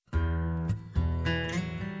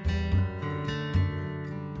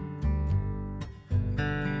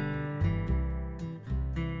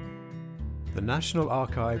the National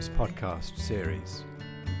Archives podcast series.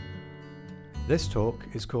 This talk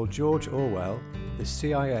is called George Orwell, the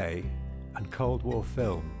CIA and Cold War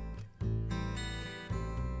Film.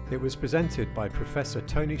 It was presented by Professor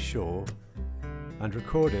Tony Shaw and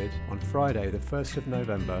recorded on Friday the 1st of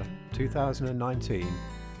November 2019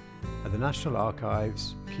 at the National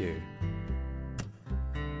Archives, Kew.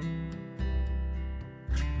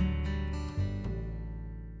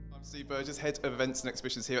 I'm Steve Burgess, Head of Events and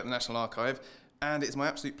Exhibitions here at the National Archive, and it's my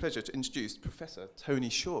absolute pleasure to introduce Professor Tony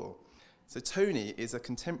Shaw. So Tony is a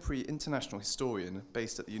contemporary international historian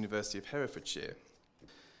based at the University of Herefordshire,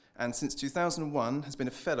 and since 2001 has been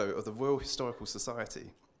a Fellow of the Royal Historical Society.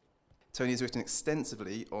 Tony has written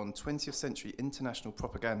extensively on 20th century international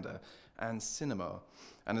propaganda and cinema,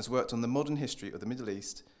 and has worked on the modern history of the Middle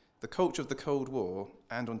East, the culture of the Cold War,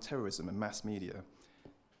 and on terrorism and mass media.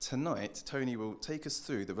 Tonight, Tony will take us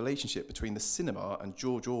through the relationship between the cinema and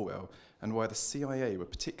George Orwell, and why the CIA were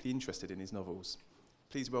particularly interested in his novels.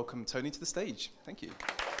 Please welcome Tony to the stage. Thank you.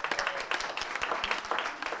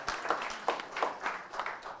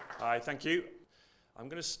 Hi, thank you. I'm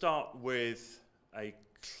going to start with a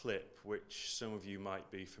clip which some of you might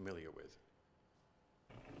be familiar with.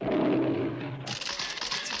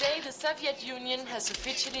 Today, the Soviet Union has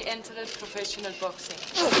officially entered professional boxing.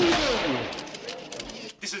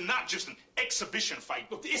 This is not just an exhibition fight.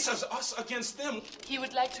 Look, this is us against them. He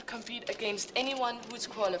would like to compete against anyone who's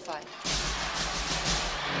qualified.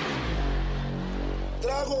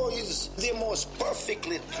 Drago is the most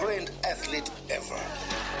perfectly trained athlete ever.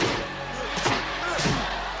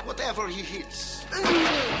 Whatever he hits,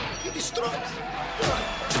 he destroys.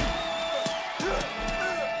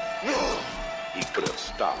 He could have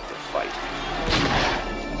stopped the fight.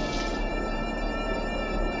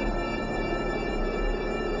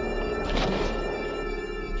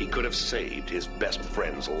 He could have saved his best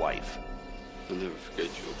friend's life. I'll never forget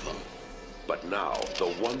you, Apollo. But now, the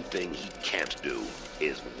one thing he can't do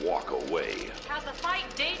is walk away. Has the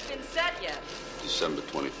fight date been set yet? December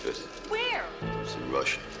 25th. Where? It's in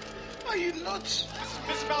Russia. Are you nuts?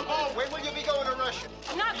 Miss Balboa, When will you be going to Russia?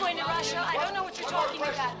 I'm not going to Russia. I don't know what you're talking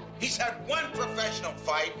about. He's had one professional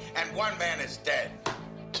fight, and one man is dead.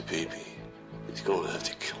 Tabibi, he's going to have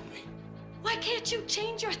to kill me. Why can't you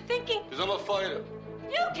change your thinking? Because I'm a fighter.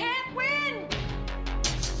 You can't win!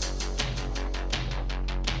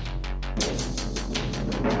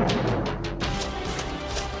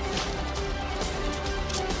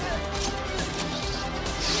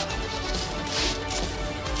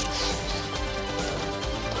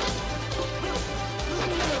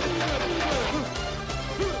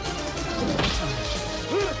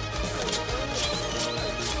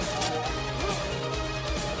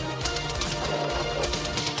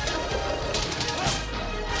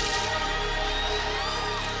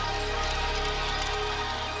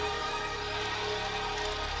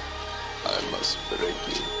 I must break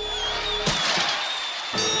you.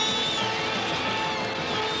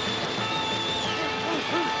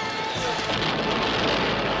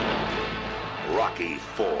 Rocky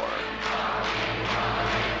IV.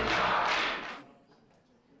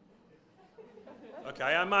 Okay,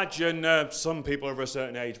 I imagine some people are of a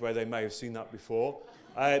certain age where they may have seen that before.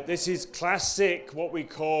 This is classic, what we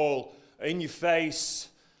call in-your-face,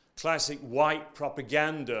 classic white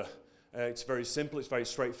propaganda. It's very simple, it's very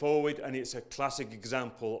straightforward, and it's a classic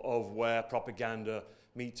example of where propaganda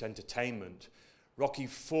meets entertainment. Rocky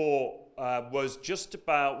IV was just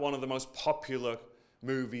about one of the most popular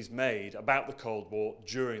movies made about the Cold War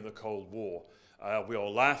during the Cold War. We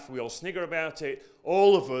all laugh, we all snigger about it.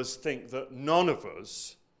 All of us think that none of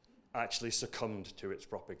us actually succumbed to its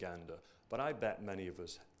propaganda, but I bet many of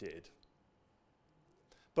us did.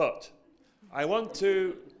 But I want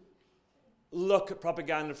to look at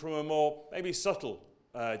propaganda from a more maybe subtle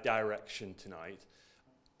direction tonight,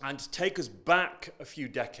 and take us back a few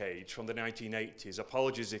decades from the 1980s.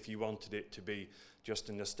 Apologies if you wanted it to be just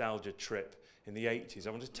a nostalgia trip in the 80s. I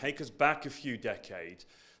want to take us back a few decades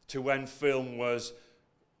to when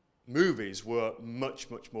movies were much,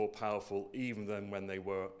 much more powerful even than when they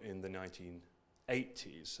were in the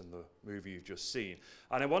 1980s and the movie you've just seen.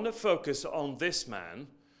 And I want to focus on this man.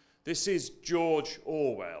 This is George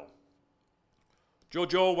Orwell.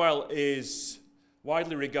 George Orwell is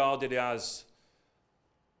widely regarded as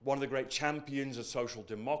one of the great champions of social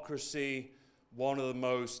democracy, one of the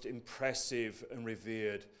most impressive and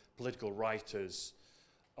revered political writers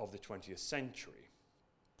of the 20th century.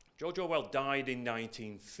 George Orwell died in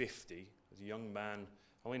 1950 as a young man,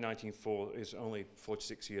 is only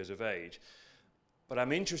 46 years of age. But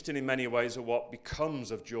I'm interested in many ways of what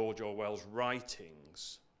becomes of George Orwell's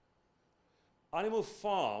writings. Animal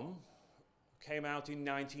Farm came out in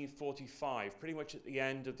 1945, pretty much at the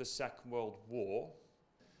end of the Second World War.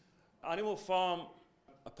 Animal Farm,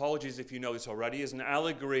 apologies if you know this already, is an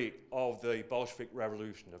allegory of the Bolshevik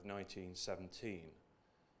Revolution of 1917.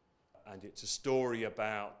 And it's a story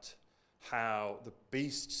about how the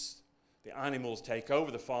beasts, the animals, take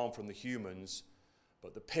over the farm from the humans,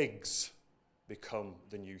 but the pigs become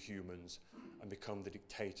the new humans and become the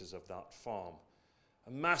dictators of that farm.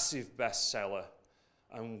 A massive bestseller,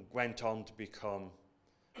 and went on to become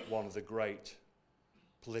one of the great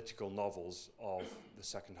political novels of the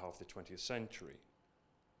second half of the 20th century.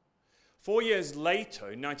 4 years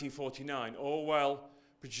later, in 1949, Orwell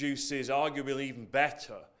produces arguably even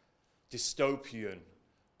better dystopian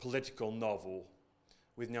political novel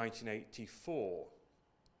with 1984.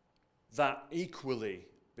 That equally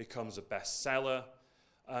becomes a bestseller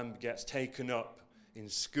and gets taken up in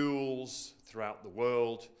schools throughout the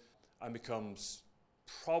world and becomes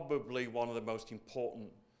probably one of the most important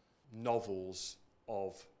novels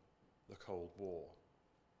of the Cold War.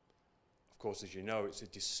 Of course, as you know, it's a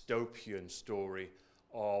dystopian story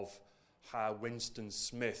of how Winston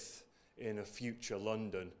Smith in a future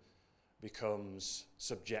London becomes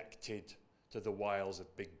subjected to the wiles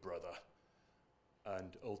of Big Brother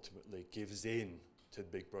and ultimately gives in to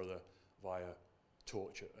Big Brother via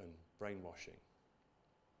torture and brainwashing.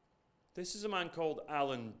 This is a man called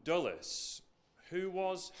Alan Dulles, who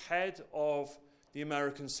was head of the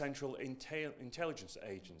American Central Intelligence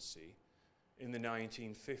Agency in the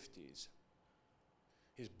 1950s.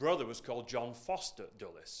 His brother was called John Foster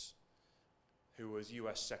Dulles, who was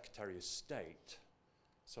US Secretary of State.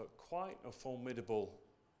 So quite a formidable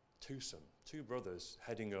twosome, two brothers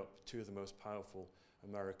heading up two of the most powerful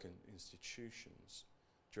American institutions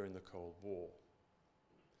during the Cold War.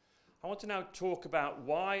 I want to now talk about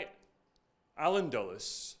why Alan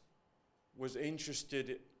Dulles was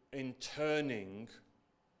interested in turning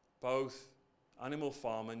both Animal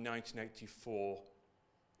Farm and 1984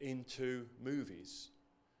 into movies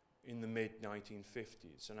in the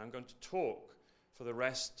mid-1950s. And I'm going to talk for the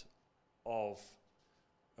rest of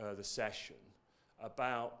the session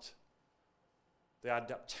about the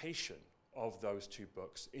adaptation of those two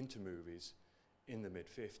books into movies in the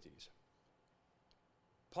mid-50s.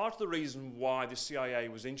 Part of the reason why the CIA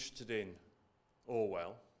was interested in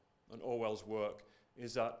Orwell and Orwell's work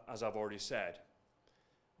is that, as I've already said,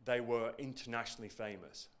 they were internationally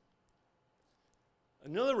famous.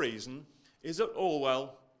 Another reason is that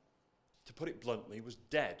Orwell, to put it bluntly, was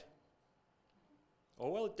dead.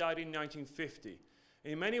 Orwell died in 1950.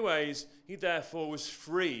 In many ways, he therefore was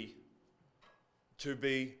free to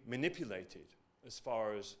be manipulated as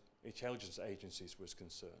far as intelligence agencies was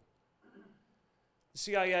concerned. The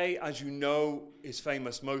CIA, as you know, is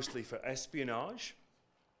famous mostly for espionage.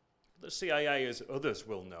 The CIA, as others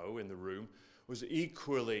will know in the room, was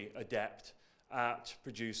equally adept at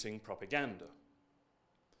producing propaganda.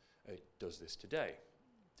 It does this today,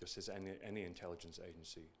 just as any intelligence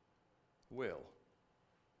agency will.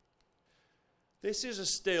 This is a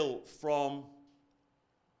still from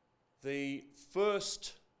the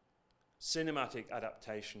first cinematic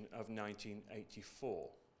adaptation of 1984.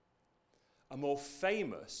 A more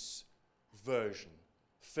famous version,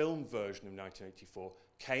 film version of 1984,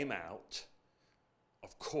 came out,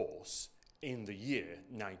 of course, in the year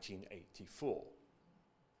 1984,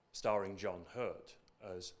 starring John Hurt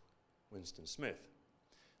as Winston Smith.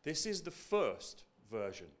 This is the first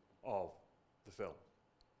version of the film.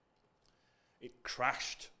 It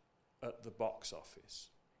crashed at the box office.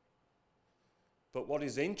 But what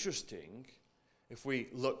is interesting, if we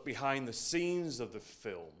look behind the scenes of the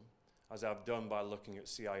film, as I've done by looking at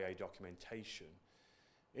CIA documentation,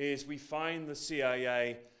 is we find the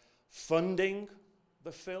CIA funding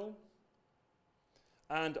the film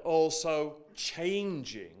and also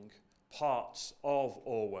changing parts of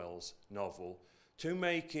Orwell's novel to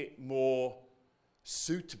make it more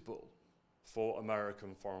suitable for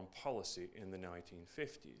American foreign policy in the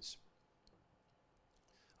 1950s.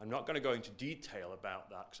 I'm not going to go into detail about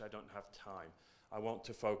that because I don't have time. I want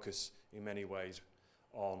to focus in many ways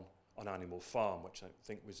on Animal Farm, which I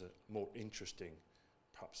think was a more interesting,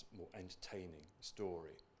 perhaps more entertaining story.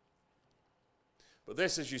 But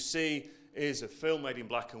this, as you see, is a film made in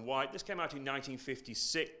black and white. This came out in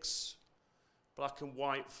 1956. Black and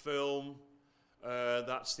white film.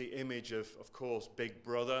 That's the image of course, Big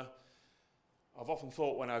Brother. I've often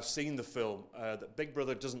thought when I've seen the film that Big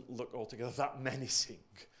Brother doesn't look altogether that menacing.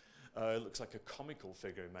 It looks like a comical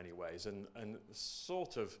figure in many ways, and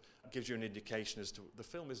sort of gives you an indication as to the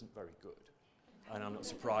film isn't very good. And I'm not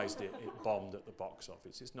surprised it bombed at the box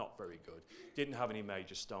office. It's not very good. Didn't have any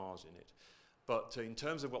major stars in it. But in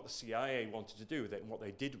terms of what the CIA wanted to do with it and what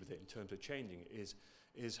they did with it in terms of changing it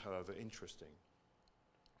is however, interesting.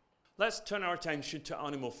 Let's turn our attention to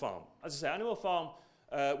Animal Farm. As I say, Animal Farm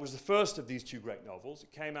was the first of these two great novels.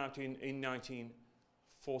 It came out in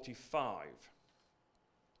 1945.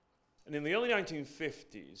 And in the early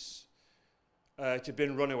 1950s, it had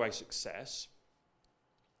been a runaway success.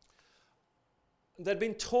 There'd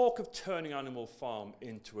been talk of turning Animal Farm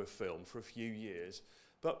into a film for a few years,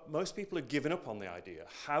 but most people had given up on the idea.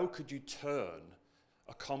 How could you turn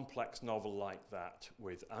a complex novel like that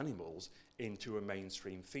with animals into a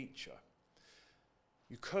mainstream feature?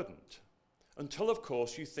 You couldn't. Until, of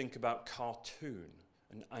course, you think about cartoon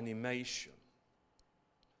and animation.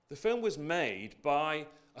 The film was made by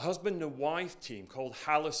a husband and wife team called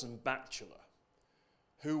Hallis and Batchelor,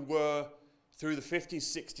 who were, through the 50s,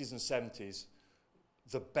 60s, and 70s,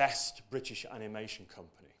 the best British animation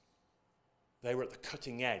company. They were at the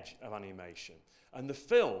cutting edge of animation. And the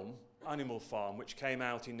film, Animal Farm, which came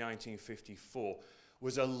out in 1954,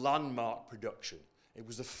 was a landmark production. It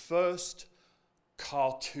was the first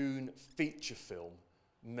cartoon feature film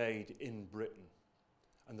made in Britain,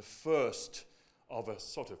 and the first of a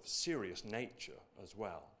sort of serious nature as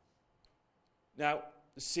well. Now,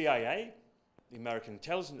 the CIA, the American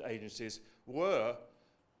intelligence agencies, were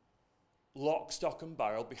lock, stock and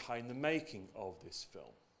barrel behind the making of this film.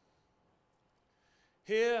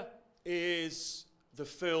 Here is the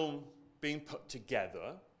film being put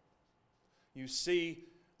together. You see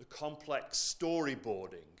the complex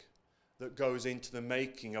storyboarding that goes into the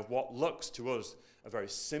making of what looks to us a very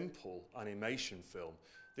simple animation film.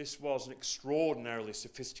 This was an extraordinarily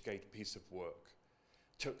sophisticated piece of work.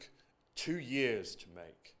 It took 2 years to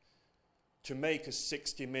make. To make a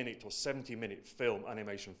 60-minute or 70-minute film,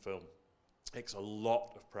 animation film, takes a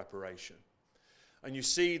lot of preparation. And you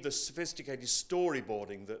see the sophisticated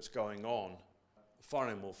storyboarding that's going on for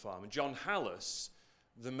Animal Farm. And John Hallis,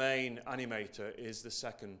 the main animator, is the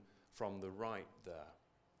second from the right there.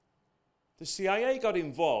 The CIA got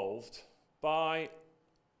involved by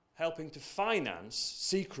helping to finance,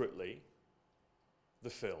 secretly, the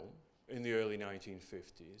film in the early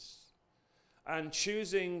 1950s, and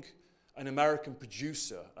choosing an American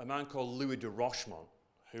producer, a man called Louis de Rochemont,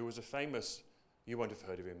 who was a famous, you won't have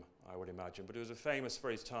heard of him, I would imagine, but he was a famous, for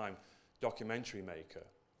his time, documentary maker,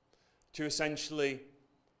 to essentially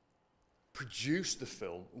produce the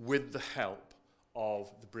film with the help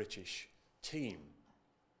of the British team.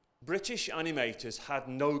 British animators had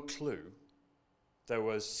no clue there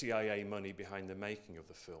was CIA money behind the making of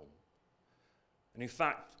the film. And in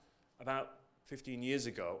fact, about 15 years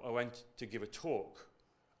ago, I went to give a talk,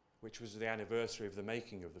 which was the anniversary of the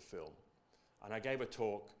making of the film. And I gave a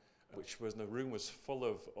talk, the room was full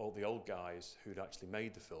of all the old guys who'd actually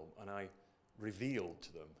made the film, and I revealed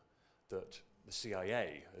to them that the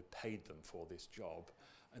CIA had paid them for this job.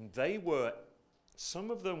 And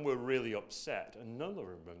some of them were really upset, and none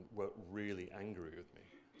of them were really angry with me.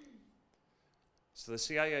 So the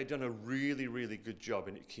CIA had done a really, really good job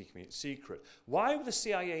in keeping it secret. Why were the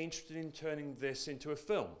CIA interested in turning this into a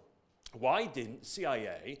film? Why didn't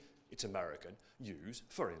CIA, it's American, use,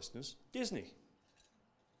 for instance, Disney?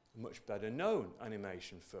 A much better known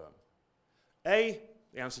animation firm. A,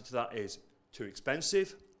 the answer to that is too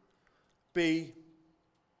expensive. B,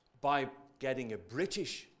 by getting a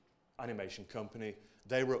British animation company,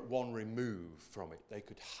 they were at one remove from it. They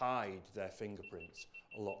could hide their fingerprints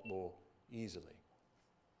a lot more easily.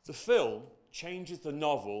 The film changes the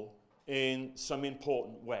novel in some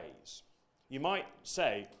important ways. You might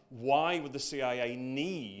say, why would the CIA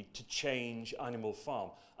need to change Animal Farm?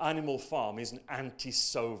 Animal Farm is an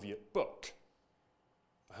anti-Soviet book.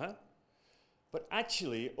 But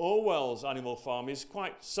actually, Orwell's Animal Farm is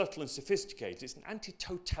quite subtle and sophisticated. It's an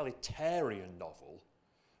anti-totalitarian novel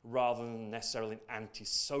rather than necessarily an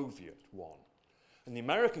anti-Soviet one. And the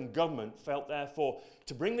American government felt, therefore,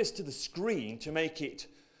 to bring this to the screen, to make it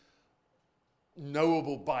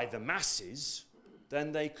knowable by the masses,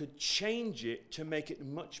 then they could change it to make it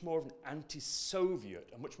much more of an anti-Soviet,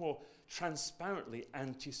 a much more transparently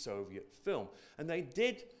anti-Soviet film. And they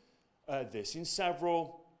did this in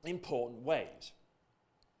several important ways.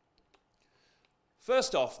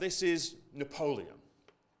 First off, this is Napoleon.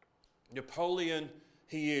 Napoleon,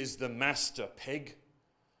 he is the master pig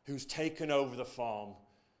who's taken over the farm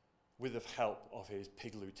with the help of his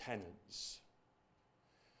pig lieutenants.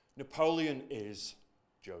 Napoleon is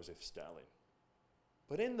Joseph Stalin.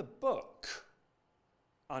 But in the book,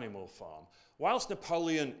 Animal Farm, whilst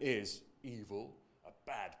Napoleon is evil, a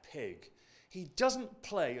bad pig, he doesn't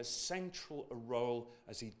play as central a role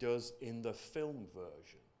as he does in the film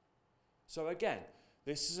version. So again,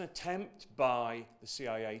 This is an attempt by the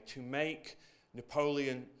CIA to make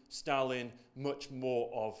Napoleon, Stalin, much more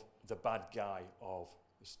of the bad guy of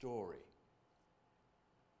the story.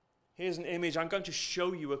 Here's an image. I'm going to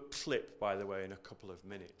show you a clip, by the way, in a couple of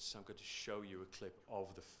minutes. I'm going to show you a clip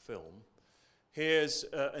of the film. Here's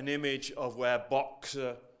an image of where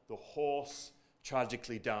Boxer, the horse,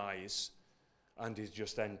 tragically dies and is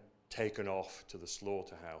just then taken off to the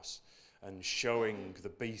slaughterhouse, and showing the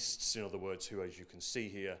beasts, in other words, who, as you can see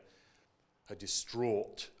here, are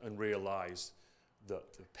distraught and realise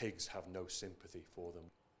that the pigs have no sympathy for them.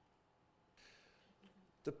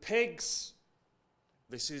 The pigs,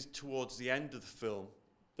 this is towards the end of the film,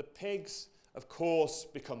 the pigs, of course,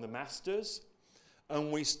 become the masters,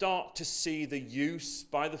 and we start to see the use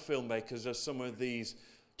by the filmmakers of some of these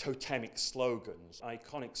totemic slogans,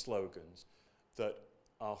 iconic slogans, that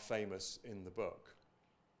are famous in the book.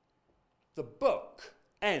 The book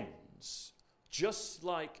ends just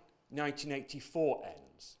like 1984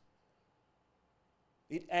 ends.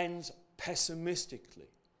 It ends pessimistically.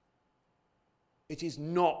 It is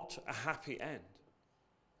not a happy end.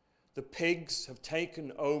 The pigs have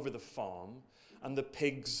taken over the farm, and the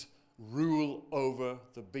pigs rule over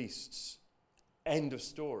the beasts. End of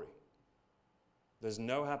story. There's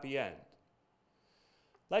no happy end.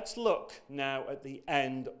 Let's look now at the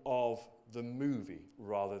end of the movie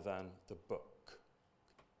rather than the book.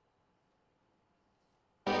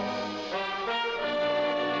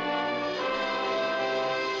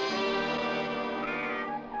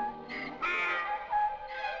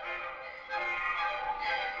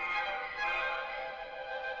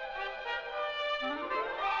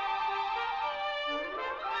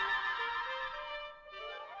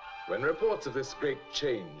 When reports of this great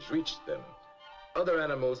change reached them, other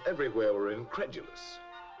animals everywhere were incredulous.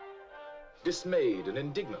 Dismayed and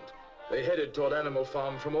indignant, they headed toward Animal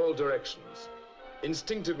Farm from all directions,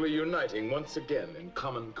 instinctively uniting once again in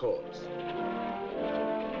common cause.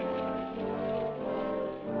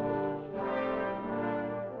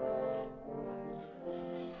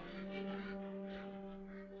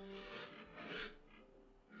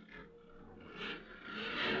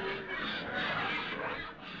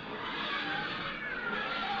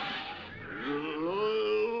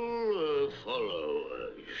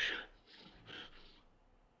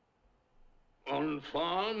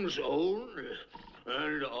 Farms owned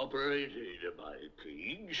and operated by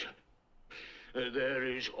pigs, there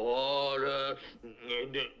is order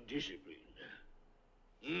and discipline.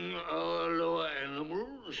 Our lower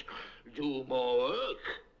animals do more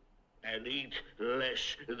work and eat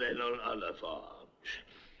less than on other farms.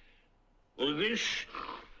 This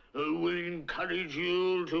will encourage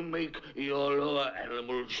you to make your lower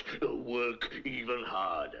animals work even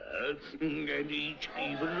harder and eat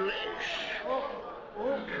even less.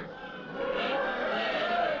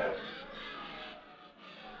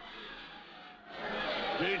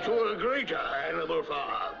 To a greater animal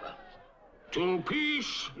farm, to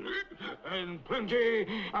peace and plenty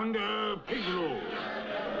under pig rule.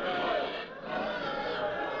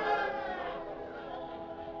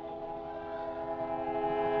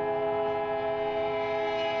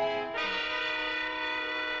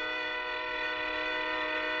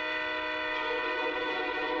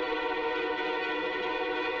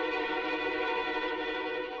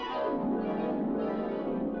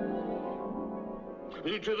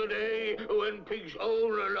 To the day when pigs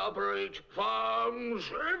own and operate farms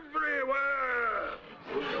everywhere.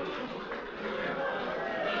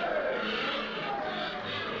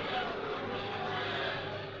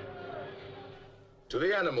 To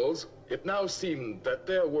the animals, it now seemed that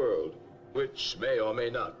their world, which may or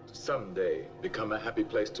may not someday become a happy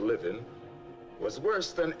place to live in, was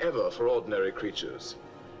worse than ever for ordinary creatures.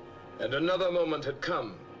 And another moment had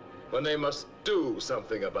come when they must do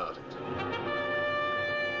something about it.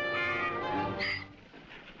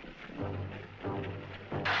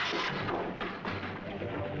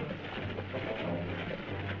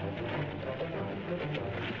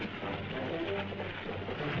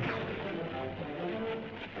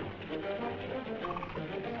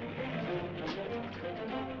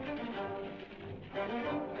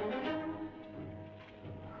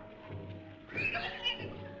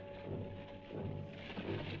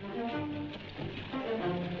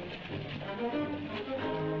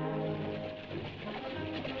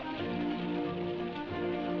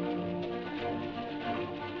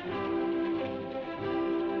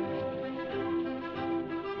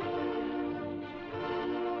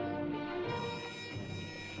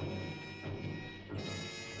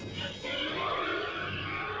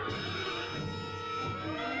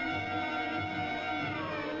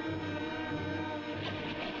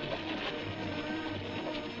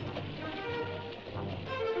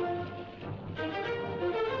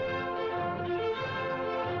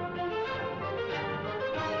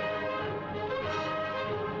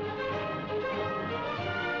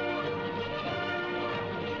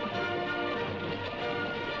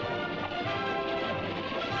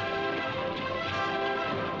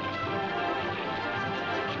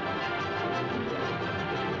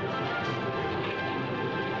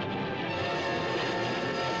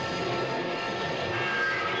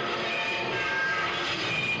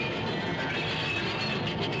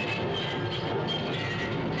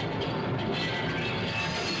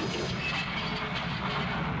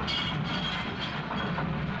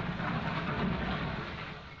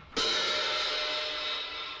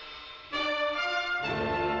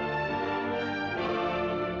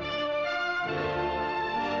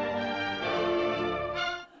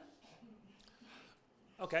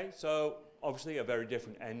 Okay, so obviously a very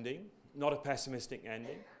different ending, not a pessimistic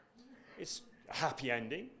ending. It's a happy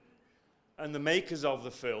ending. And the makers of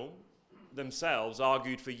the film themselves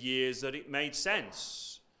argued for years that it made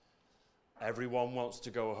sense. Everyone wants to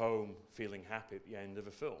go home feeling happy at the end of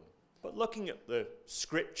a film. But looking at the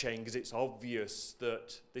script changes, it's obvious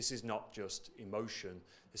that this is not just emotion,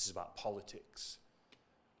 this is about politics.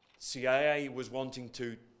 CIA was wanting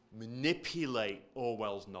to manipulate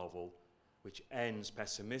Orwell's novel, which ends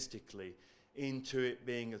pessimistically, into it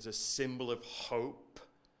being as a symbol of hope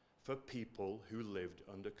for people who lived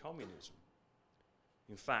under communism.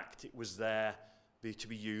 In fact, it was there to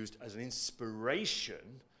be used as an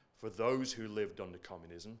inspiration for those who lived under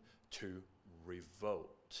communism to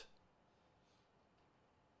revolt.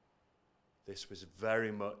 This was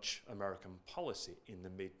very much American policy in the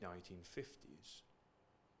mid-1950s,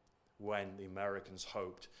 when the Americans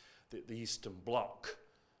hoped that the Eastern Bloc,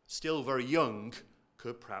 still very young,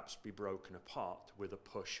 could perhaps be broken apart with a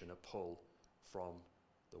push and a pull from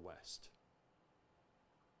the West.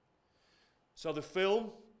 So the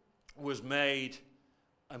film was made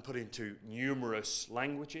and put into numerous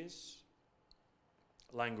languages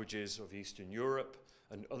of Eastern Europe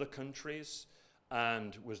and other countries,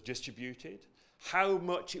 and was distributed. How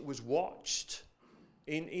much it was watched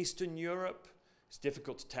in Eastern Europe is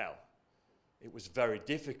difficult to tell. It was very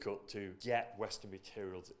difficult to get Western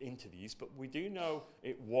materials into the East, but we do know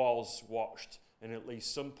it was watched in at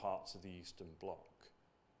least some parts of the Eastern Bloc.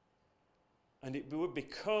 And it would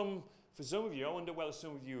become, for some of you, I wonder whether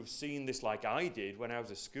some of you have seen this like I did when I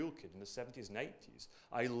was a school kid in the 70s and 80s.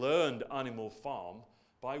 I learned Animal Farm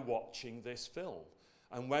by watching this film.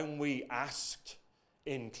 And when we asked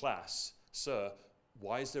in class, "Sir,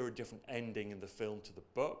 why is there a different ending in the film to the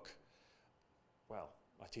book?" Well,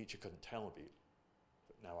 my teacher couldn't tell me,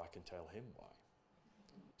 but now I can tell him why.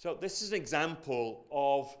 So this is an example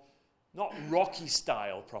of not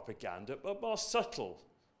Rocky-style propaganda, but more subtle,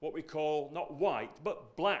 what we call not white,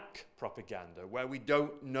 but black propaganda, where we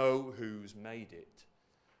don't know who's made it,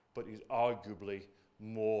 but is arguably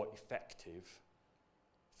more effective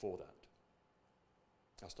for that.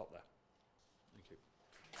 I'll stop there. Thank you.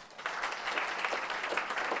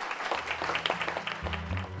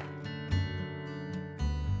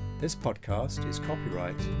 This podcast is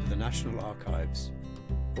copyright the National Archives.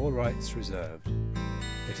 All rights reserved.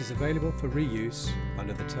 It is available for reuse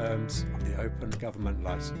under the terms of the Open Government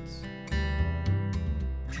License.